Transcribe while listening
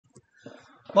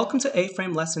Welcome to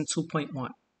AFrame Lesson 2.1.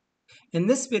 In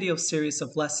this video series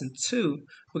of Lesson 2,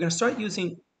 we're going to start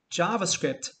using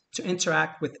JavaScript to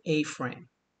interact with AFrame.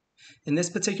 In this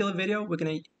particular video, we're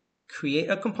going to create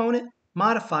a component,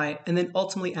 modify it, and then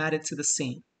ultimately add it to the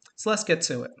scene. So let's get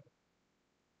to it.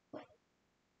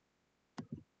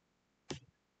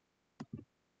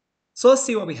 So let's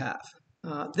see what we have.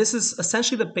 This is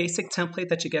essentially the basic template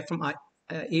that you get from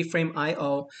AFrame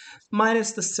IO,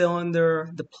 minus the cylinder,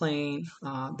 the plane,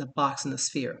 the box, and the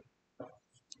sphere.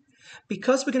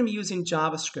 Because we're going to be using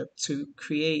JavaScript to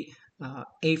create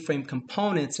AFrame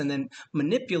components and then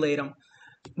manipulate them,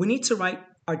 we need to write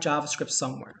our JavaScript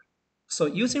somewhere. So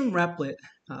using Replit,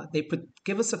 they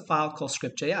give us a file called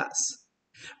script.js.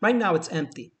 Right now it's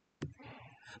empty,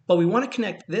 but we want to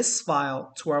connect this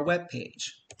file to our web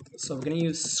page. So we're going to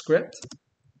use script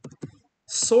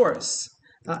source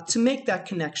to make that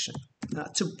connection,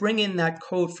 to bring in that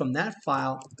code from that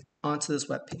file onto this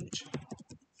web page.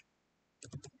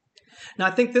 Now,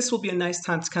 I think this will be a nice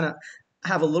time to kind of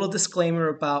have a little disclaimer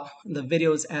about the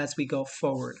videos as we go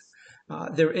forward.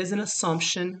 There is an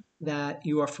assumption that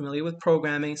you are familiar with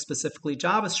programming, specifically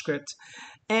JavaScript,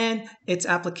 and its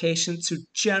application to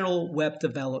general web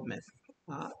development.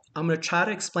 I'm going to try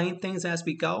to explain things as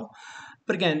we go,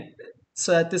 but again,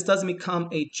 so that this doesn't become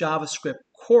a JavaScript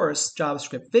course,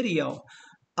 JavaScript video,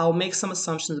 I'll make some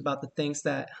assumptions about the things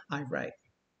that I write.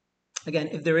 Again,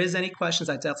 if there is any questions,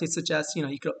 I definitely suggest you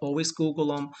could always Google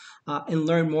them and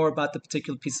learn more about the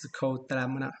particular pieces of code that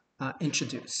I'm going to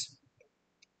introduce.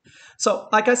 So,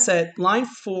 like I said, line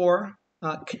 4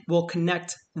 will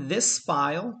connect this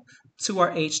file to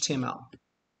our HTML.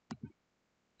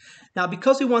 Now,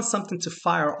 because we want something to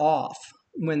fire off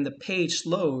when the page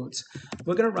loads,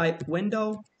 we're going to write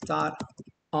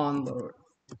window.onload.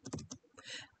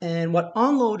 And what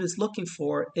onload is looking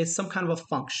for is some kind of a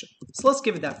function. So let's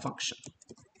give it that function.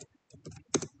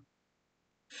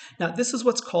 Now, this is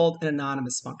what's called an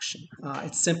anonymous function.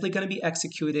 It's simply going to be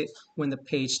executed when the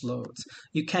page loads.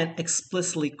 You can't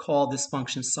explicitly call this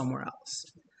function somewhere else.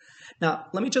 Now,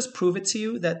 let me just prove it to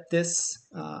you that this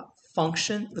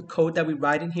function, the code that we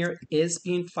write in here, is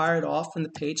being fired off when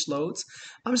the page loads.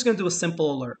 I'm just going to do a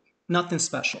simple alert, nothing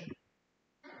special.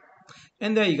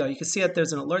 And there you go. You can see that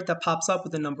there's an alert that pops up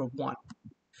with the number 1.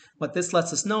 What this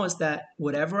lets us know is that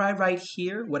whatever I write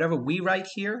here, whatever we write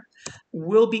here,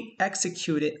 will be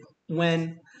executed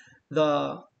when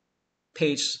the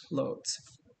page loads.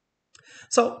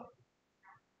 So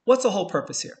what's the whole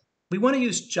purpose here? We want to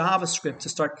use JavaScript to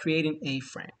start creating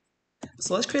AFrame.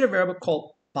 So let's create a variable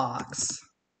called box,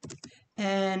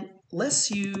 and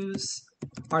let's use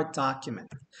our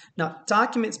document. Now,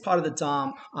 document is part of the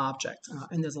DOM object,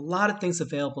 and there's a lot of things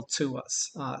available to us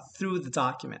through the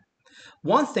document.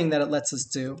 One thing that it lets us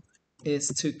do is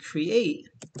to create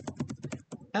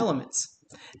elements.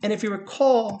 And if you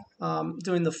recall,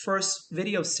 during the first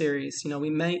video series, we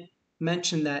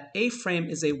mentioned that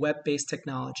AFrame is a web-based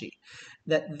technology,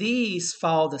 that these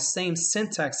follow the same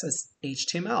syntax as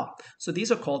HTML. So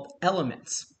these are called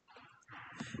elements.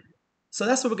 So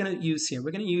that's what we're going to use here.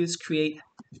 We're going to use create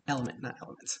element, not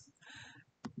elements.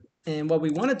 And what we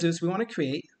want to do is we want to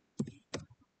create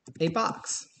a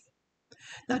box.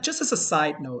 Now, just as a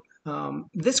side note,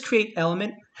 this create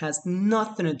element has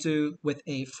nothing to do with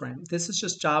AFrame. This is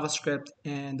just JavaScript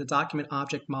and the document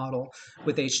object model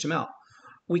with HTML.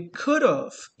 We could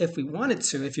have, if we wanted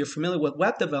to, if you're familiar with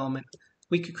web development,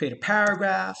 we could create a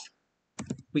paragraph,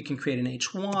 we can create an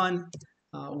H1,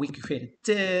 we could create a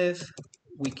div,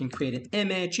 we can create an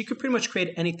image. You could pretty much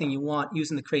create anything you want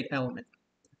using the create element.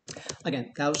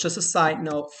 Again, that was just a side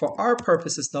note. For our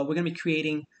purposes, though, we're going to be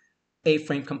creating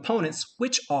AFrame components,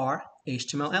 which are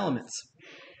HTML elements.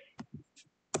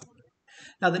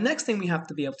 Now, the next thing we have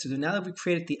to be able to do, now that we've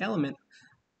created the element,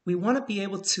 we want to be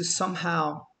able to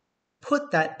somehow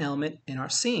put that element in our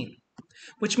scene,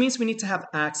 which means we need to have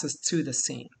access to the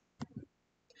scene.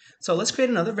 So let's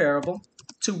create another variable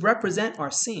to represent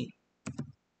our scene.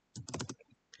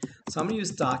 So I'm going to use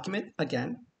document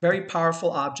again. Very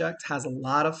powerful object, has a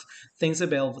lot of things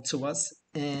available to us.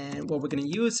 And what we're going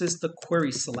to use is the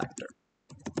query selector.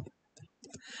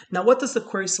 Now, what does the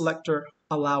query selector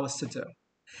allow us to do?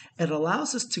 It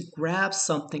allows us to grab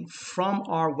something from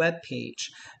our web page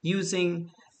using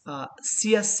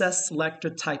CSS selector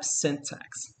type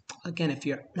syntax. Again, if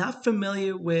you're not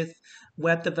familiar with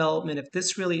web development, if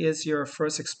this really is your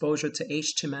first exposure to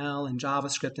HTML and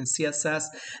JavaScript and CSS,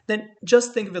 then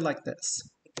just think of it like this.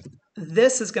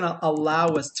 This is going to allow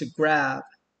us to grab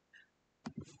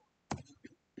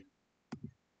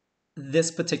this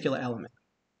particular element.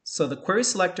 So the query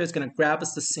selector is going to grab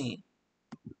us the scene.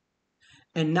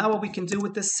 And now what we can do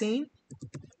with this scene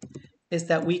is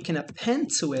that we can append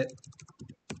to it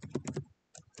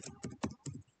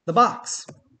the box.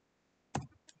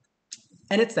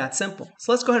 And it's that simple.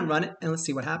 So let's go ahead and run it and let's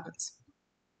see what happens.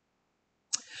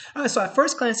 All right, so at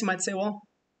first glance you might say, well,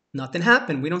 nothing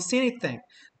happened. We don't see anything.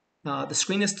 The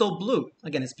screen is still blue.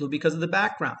 Again, it's blue because of the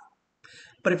background.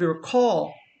 But if you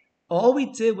recall, all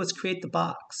we did was create the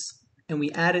box and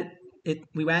we added it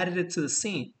to the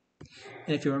scene.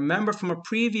 And if you remember from a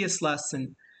previous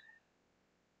lesson,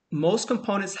 most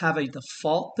components have a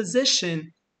default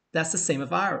position that's the same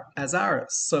as ours.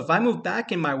 So if I move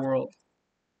back in my world,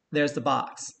 there's the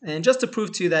box. And just to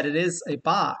prove to you that it is a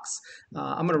box,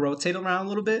 I'm going to rotate around a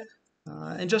little bit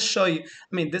and just show you.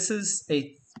 I mean, this is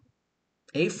a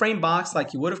AFrame box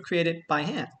like you would have created by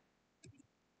hand.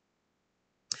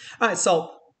 All right,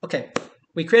 so, okay,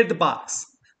 we created the box.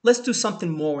 Let's do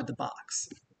something more with the box.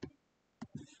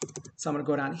 So I'm going to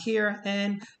go down here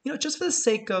and, just for the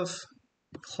sake of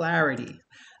clarity,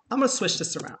 I'm going to switch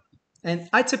this around. And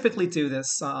I typically do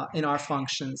this in our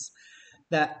functions,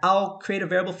 that I'll create a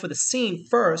variable for the scene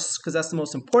first, because that's the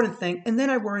most important thing, and then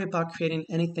I worry about creating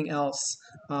anything else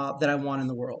that I want in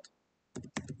the world.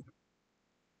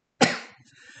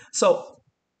 So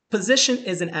position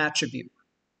is an attribute.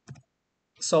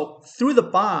 So through the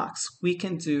box, we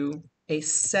can do a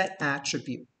set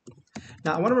attribute.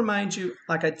 Now I want to remind you,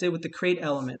 like I did with the create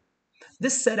element,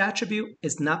 this set attribute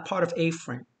is not part of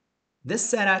AFrame. This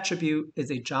set attribute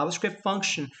is a JavaScript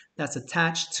function that's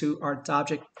attached to our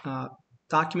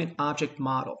document object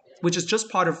model, which is just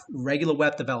part of regular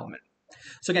web development.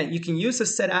 So again, you can use a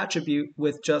set attribute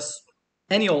with just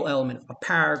any old element, a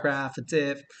paragraph, a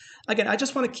div. Again, I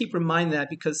just want to keep reminding that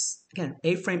because, again,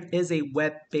 AFrame is a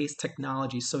web-based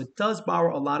technology, so it does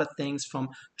borrow a lot of things from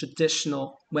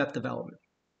traditional web development.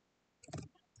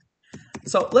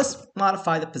 So let's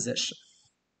modify the position.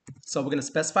 So we're going to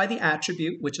specify the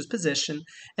attribute, which is position,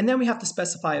 and then we have to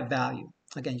specify a value.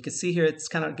 Again, you can see here it's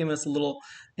kind of giving us a little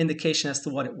indication as to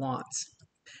what it wants.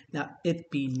 Now, it'd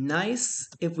be nice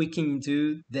if we can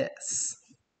do this,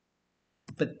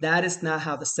 but that is not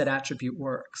how the set attribute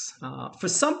works. For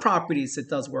some properties, it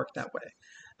does work that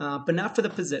way, but not for the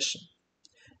position.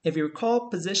 If you recall,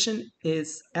 position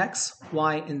is X,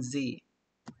 Y, and Z.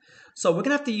 So we're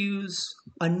going to have to use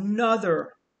another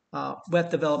web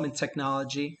development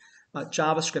technology,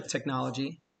 JavaScript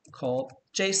technology called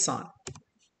Json.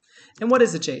 And what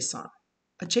is a JSON?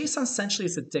 A JSON essentially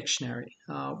is a dictionary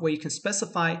where you can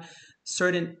specify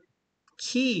certain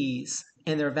keys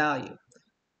and their value.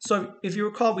 So if you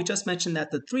recall, we just mentioned that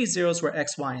the 3 zeros were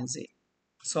X, Y, and Z.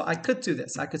 So I could do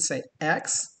this. I could say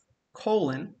X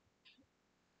colon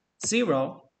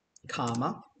 0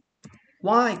 comma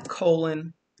Y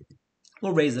colon,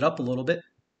 we'll raise it up a little bit,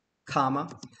 comma,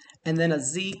 and then a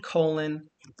Z colon,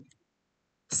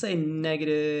 say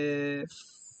negative,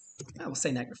 we'll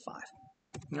say negative 5.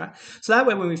 All right? So that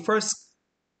way when we first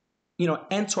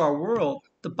enter our world,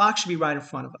 the box should be right in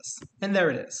front of us. And there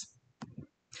it is.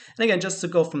 And again, just to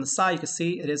go from the side, you can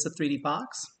see it is a 3D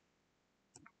box.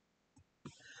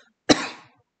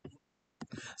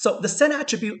 So the set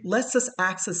attribute lets us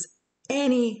access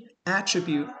any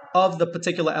attribute of the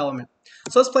particular element.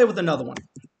 So let's play with another one.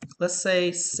 Let's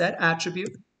say set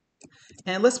attribute.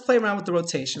 And let's play around with the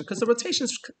rotation, because the rotation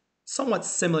is somewhat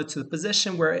similar to the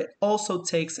position, where it also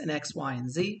takes an X, Y, and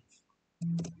Z.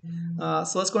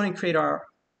 So let's go ahead and create our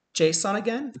JSON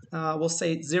again. We'll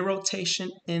say 0 rotation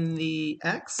in the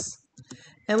X.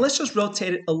 And let's just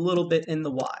rotate it a little bit in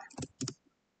the Y.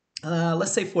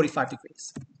 Let's say 45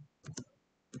 degrees.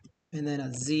 And then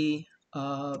a Z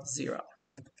of 0.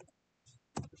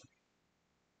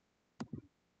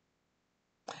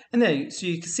 And then, so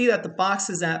you can see that the box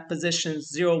is at positions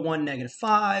 0, 1, negative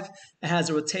 5. It has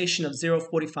a rotation of 0,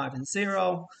 45, and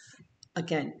 0.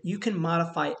 Again, you can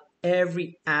modify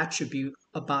every attribute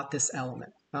about this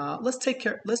element. Let's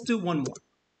do one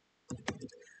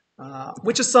more,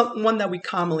 which is one that we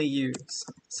commonly use.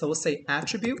 So we'll say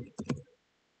attribute.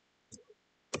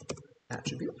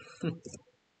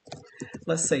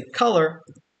 Let's say color,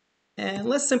 and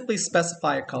let's simply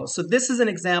specify a color. So this is an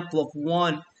example of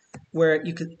one where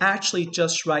you could actually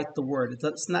just write the word. It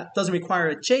doesn't require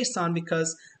a JSON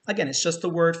because, again, it's just the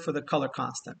word for the color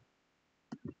constant.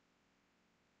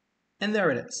 And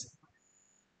there it is.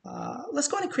 Let's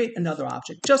go ahead and create another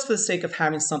object, just for the sake of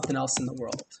having something else in the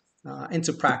world, and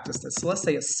to practice this. So let's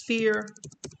say a sphere.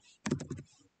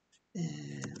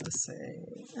 And let's say,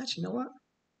 actually, you know what?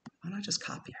 Why don't I just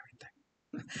copy everything?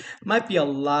 Might be a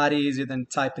lot easier than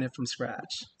typing it from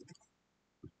scratch.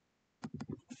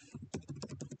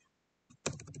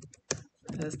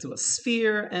 Let's do a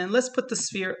sphere, and let's put the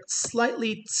sphere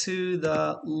slightly to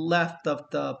the left of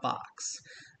the box.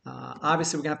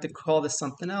 Obviously, we're going to have to call this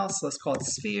something else. So let's call it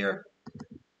sphere.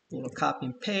 A little copy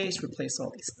and paste, replace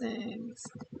all these things.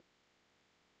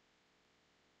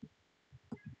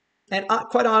 And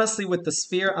quite honestly, with the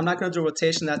sphere, I'm not going to do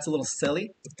rotation. That's a little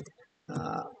silly.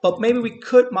 But maybe we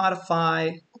could modify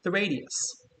the radius.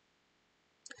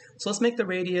 So let's make the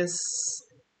radius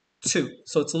 2.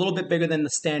 So it's a little bit bigger than the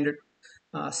standard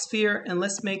sphere, and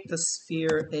let's make the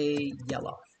sphere a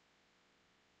yellow.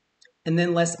 And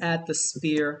then let's add the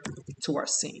sphere to our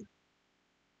scene.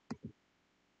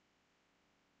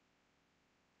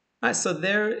 All right, so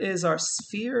there is our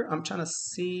sphere. I'm trying to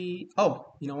see. Oh,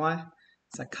 you know why?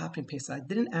 It's like copy and paste. I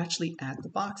didn't actually add the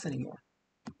box anymore.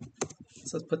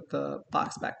 So let's put the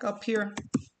box back up here.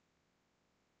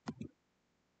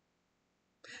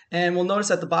 And we'll notice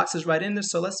that the box is right in there.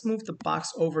 So let's move the box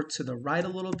over to the right a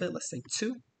little bit. Let's say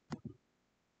 2.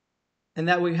 And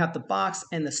that way we have the box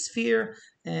and the sphere.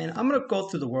 And I'm going to go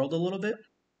through the world a little bit.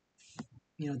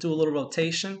 Do a little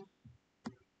rotation.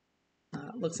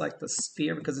 Looks like the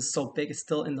sphere, because it's so big, it's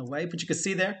still in the way. But you can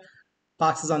see there,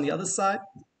 box is on the other side.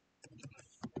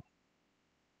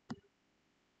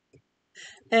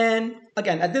 And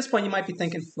again, at this point, you might be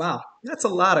thinking, wow, that's a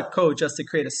lot of code just to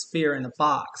create a sphere in a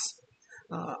box.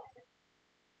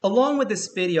 Along with this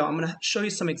video, I'm going to show you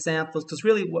some examples, because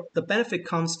really what the benefit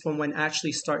comes from when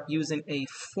actually start using a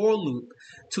for loop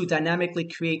to dynamically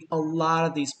create a lot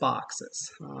of these boxes.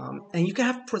 And you can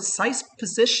have precise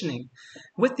positioning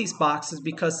with these boxes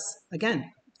because,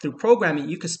 again, through programming,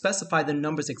 you can specify the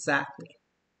numbers exactly.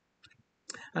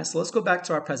 All right, so let's go back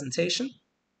to our presentation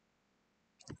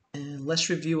and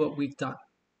let's review what we've done.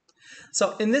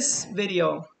 So in this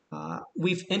video,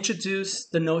 we've introduced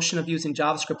the notion of using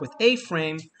JavaScript with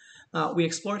AFrame. We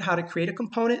explored how to create a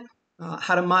component,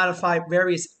 how to modify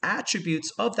various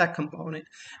attributes of that component,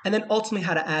 and then ultimately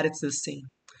how to add it to the scene.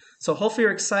 So hopefully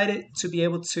you're excited to be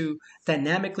able to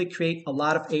dynamically create a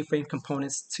lot of AFrame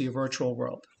components to your virtual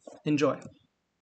world. Enjoy.